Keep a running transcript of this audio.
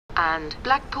and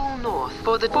Blackpool North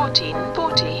for the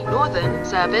 1440 Northern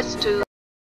service to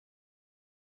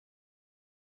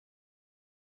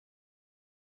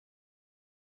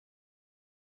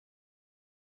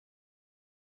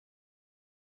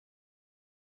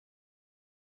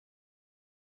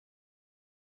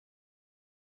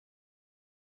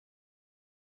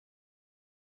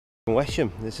Wesham.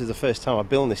 This is the first time I've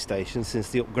been on this station since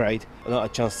the upgrade. I've not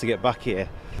had a chance to get back here.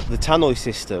 The tannoy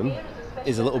system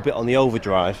is a little bit on the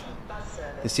overdrive.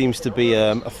 There seems to be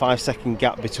a 5-second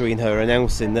gap between her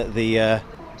announcing that the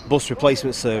bus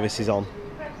replacement service is on.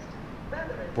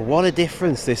 But what a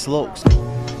difference this looks.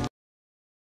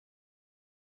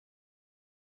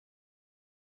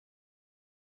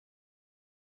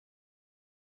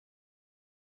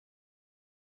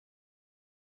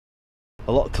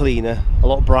 A lot cleaner, a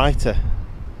lot brighter,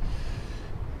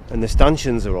 and the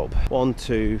stanchions are up. 1,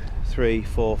 2, 3,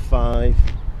 4, 5.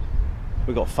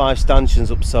 We've got 5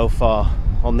 stanchions up so far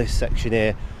on this section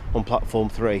here on platform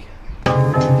 3.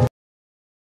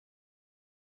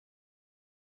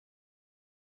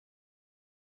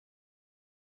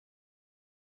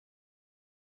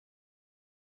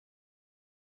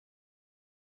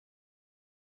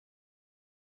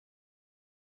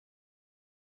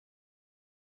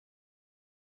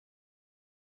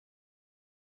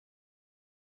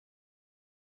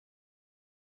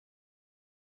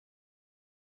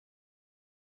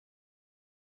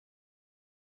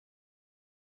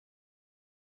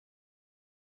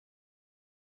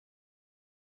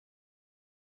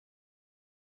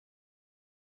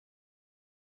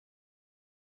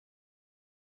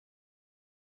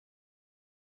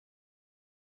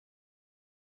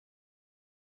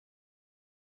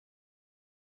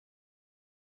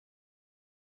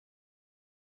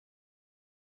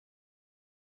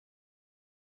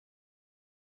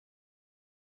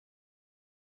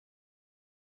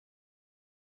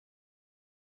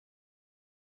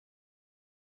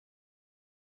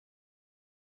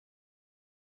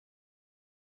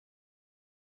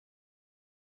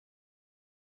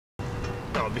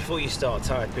 Now, before you start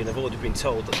typing, I've already been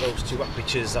told that those 2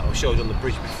 apertures that I showed on the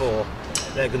bridge before,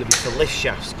 they're going to be for lift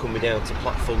shafts coming down to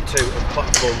platform 2 and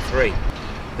platform 3.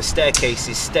 The staircase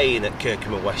is staying at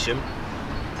Kirkham and Wesham,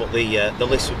 but the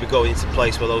lifts will be going into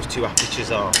place where those 2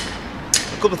 apertures are.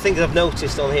 A couple of things I've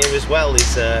noticed on here as well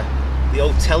is the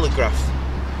old telegraph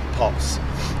pots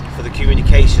for the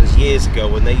communications years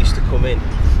ago when they used to come in.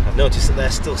 I've noticed that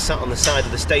they're still sat on the side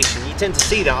of the station. You tend to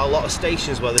see that at a lot of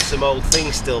stations where there's some old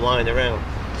things still lying around.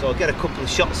 So I'll get a couple of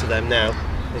shots of them now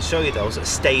and show you those that are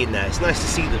staying there. It's nice to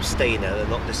see them staying there, they're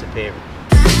not disappearing.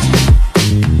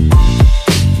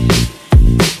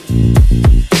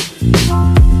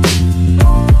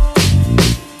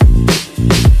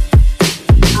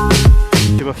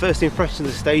 My first impression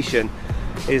of the station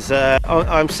is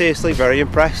I'm seriously very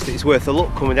impressed. It's worth a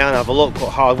look. Coming down and have a look what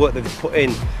hard work they've put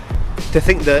in. To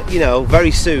think that, you know,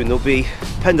 very soon there'll be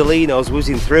Pendolinos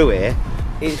whizzing through here.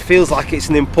 It feels like it's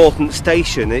an important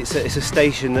station. It's a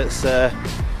station that's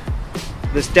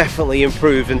definitely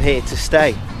improved and here to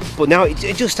stay. But now it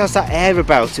just has that air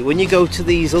about it. When you go to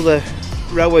these other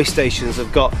railway stations that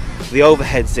have got the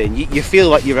overheads in, you feel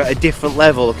like you're at a different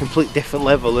level, a complete different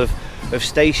level of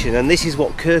station, and this is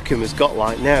what Kirkham has got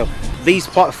like now. These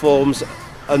platforms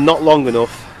are not long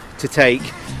enough to take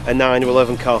a 9 or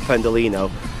 11 car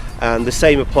Pendolino, and the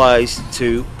same applies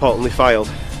to Portland-le-Fylde.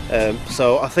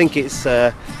 So I think it's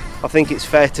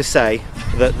fair to say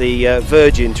that the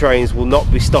Virgin trains will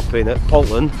not be stopping at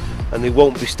Portland, and they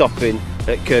won't be stopping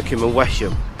at Kirkham and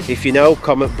Wesham. If you know,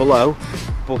 comment below,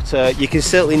 but you can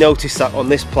certainly notice that on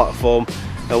this platform,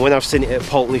 and when I've seen it at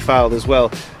Portland-le-Fylde as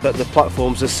well, that the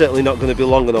platforms are certainly not going to be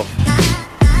long enough.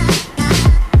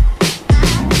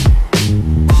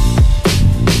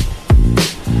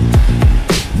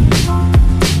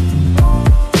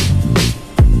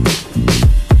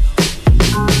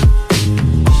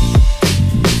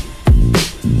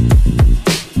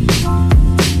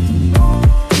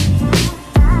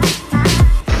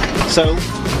 So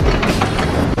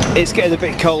it's getting a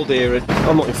bit cold here, and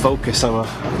I'm not in focus, am I?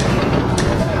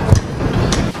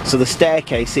 So the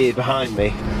staircase here behind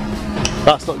me,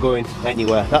 that's not going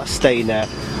anywhere, that's staying there.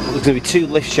 There's going to be 2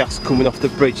 lift shafts coming off the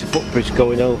bridge, the footbridge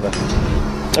going over.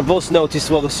 I've also noticed,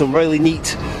 well, there's some really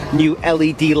neat new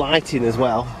LED lighting as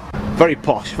well. Very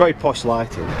posh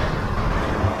lighting.